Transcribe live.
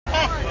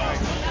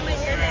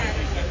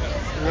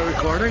Is it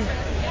recording?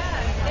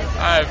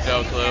 I have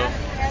no clue.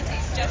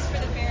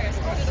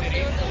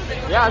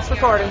 Yeah, it's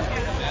recording.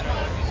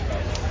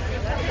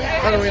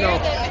 How do we know?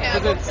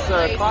 Because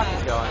it's clock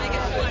is going.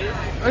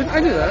 I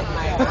knew that.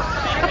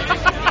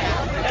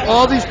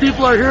 All these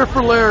people are here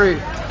for Larry.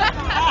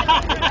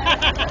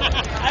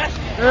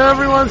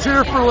 Everyone's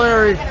here for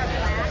Larry.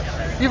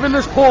 Even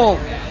this pole.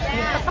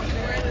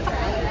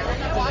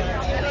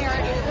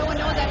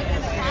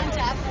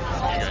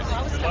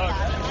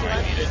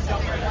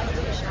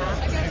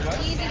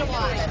 Easy to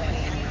watch.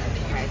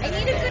 I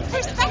need a good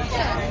perspective.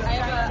 I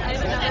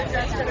have another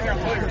dress for the girl.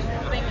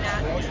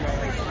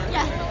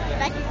 Yeah,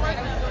 back and forth.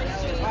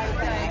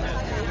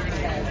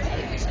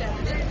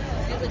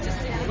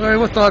 Larry,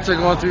 what thoughts are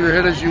going through your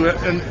head as you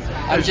get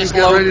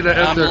ready to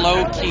enter? I'm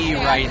low key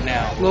right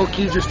now. Low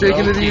key, just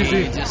taking it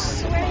easy.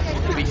 Just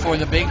before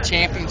the big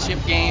championship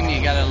game,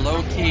 you got to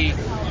low key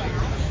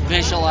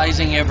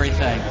visualizing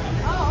everything.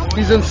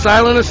 He's in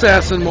silent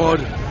assassin mode.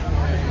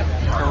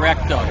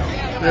 Correcto.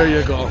 There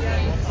you go.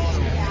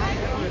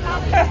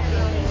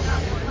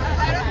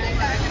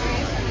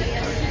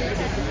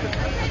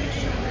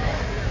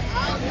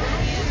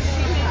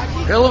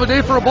 Hell of a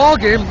day for a ball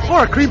game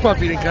or a cream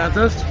puff eating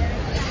contest.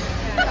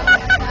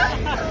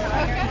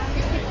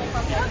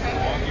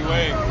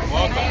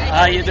 Welcome.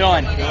 How you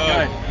doing?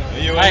 Good.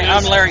 Hi,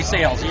 I'm Larry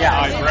Sayles. Yeah.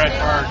 Hi, Brad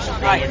Parks.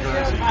 Hi.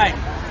 Hi.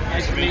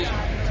 Nice to meet you.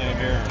 Same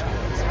here.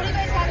 So what do you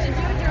guys have to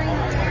do during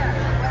the tour?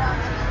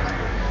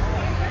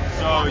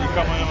 So you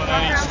come in with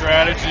any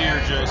strategy or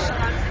just?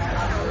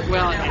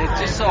 Well, it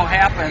just so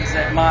happens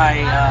that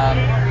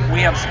we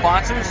have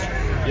sponsors.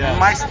 Yes.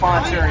 My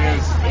sponsor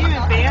is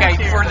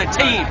for the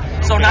team,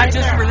 so not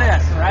just for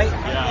this, right?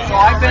 Yeah. So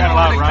I've been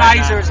over to right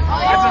Kaiser's.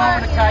 I've been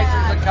over to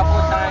Kaiser's a couple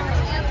of times,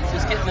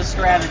 just getting the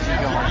strategy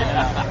going.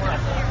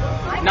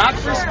 Not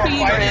for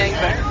speed or anything,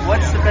 but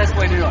what's the best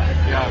way to do it?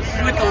 Yes.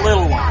 With the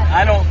little one.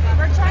 I don't.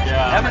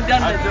 Yeah. Haven't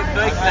done the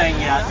big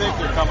thing yet. I think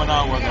they're coming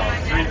out with a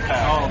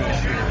 3-pack this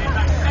year.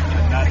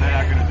 They're not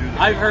going to do that.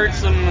 I've heard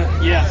some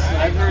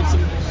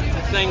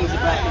things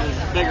about the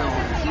bigger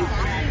ones.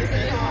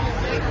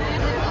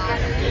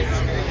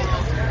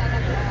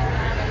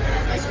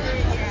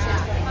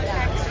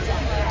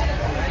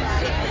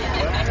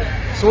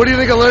 So what do you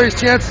think of Larry's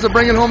chances of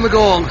bringing home the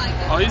gold?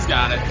 Oh, he's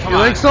got it. Come You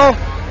on. think so?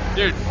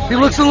 Dude, He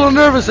looks a little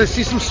nervous. I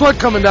see some sweat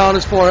coming down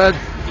his forehead.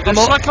 there's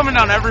sweat coming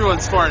down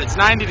everyone's forehead. It's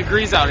 90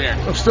 degrees out here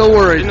I'm still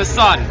worried. in the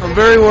sun. I'm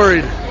very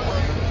worried.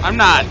 I'm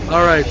not.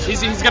 All right.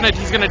 He's gonna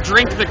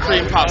drink the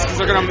cream puffs because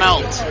they're gonna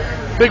melt.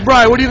 Big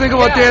Bri, what do you think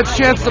about Dan's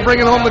chances of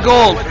bringing home the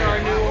gold?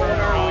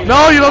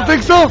 No, you don't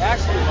think so?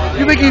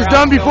 You think he's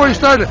done before he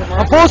started?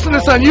 I'm posting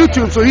this on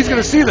YouTube, so he's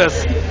going to see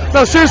this.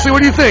 No, seriously,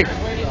 what do you think?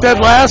 Dead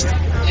last?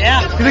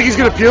 Yeah. You think he's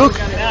going to puke?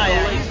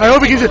 Yeah. I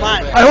hope he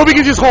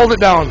can just hold it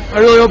down. I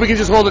really hope he can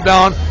just hold it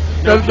down.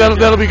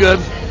 That'll be good.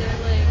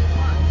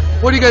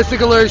 What do you guys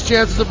think of Larry's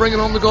chances of bringing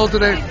home the gold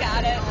today? He's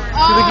got it.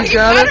 You think he's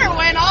got it? Better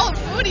win. All the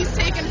food he's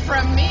taken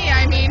from me.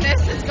 I mean,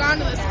 this has gone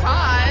to this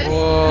cause.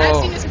 Whoa. And I've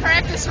seen his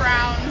practice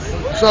rounds.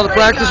 Saw the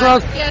practice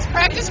rounds? Yes,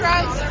 practice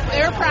rounds.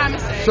 They were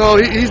promising. So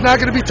he's not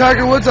going to be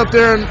Tiger Woods up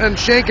there and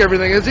shake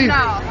everything, is he? No.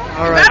 All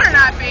He right. better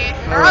not be,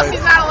 or All else right.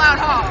 he's not allowed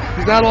home.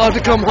 He's not allowed to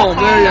come home.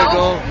 There you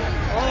go.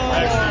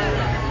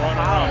 Actually, running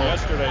around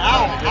yesterday,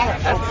 trying to get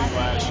the trophy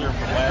last year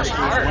from last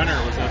year's winner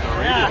was at the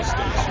radio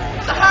station.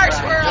 It's a harsh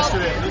world.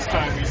 Yesterday at this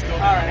time, we still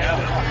didn't have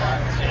it.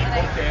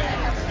 Okay,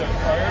 the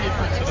priority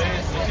for today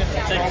is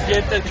To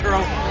get the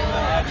trophy.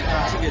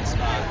 That's a good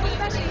spot.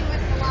 Especially with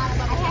a lot of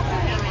them. I have to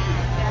hang out.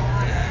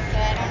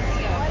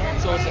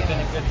 So has it been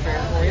a good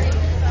fair for you?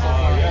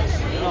 yes.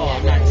 Oh,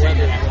 I'm not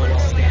weather.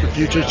 The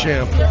future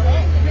champ.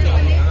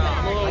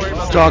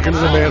 Talking to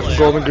the man from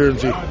Golden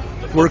Guernsey.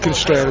 Working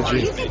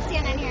strategy. You can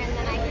stand in here and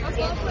then I can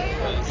stand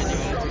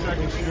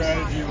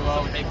Strategy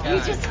will You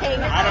just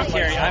hang out. I don't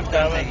care. I'm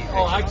Kevin.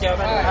 Oh, hi,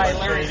 Kevin. Hi,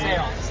 Larry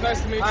Sayles. It's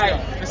nice to meet you. Hi.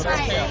 It's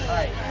nice to meet you.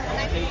 Hi.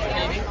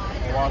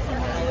 Walking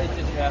And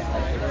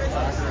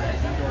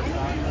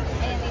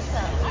they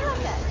sell. I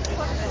love that.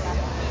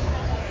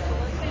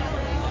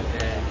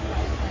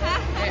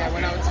 Hey, I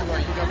went out to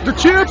UW. The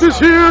champ is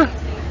here.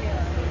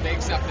 They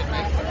accepted me.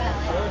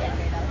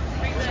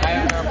 I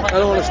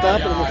don't want to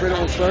stop it. I'm afraid it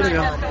won't start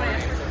again.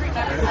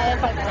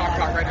 Talk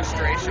about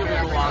registration.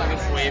 The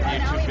longest wave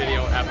YouTube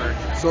video ever.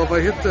 So if I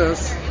hit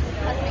this,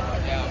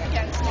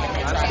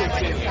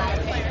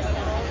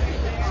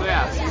 So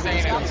yeah, she's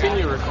saying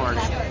continue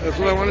recording. that's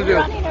what I want to do.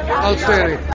 Outstanding.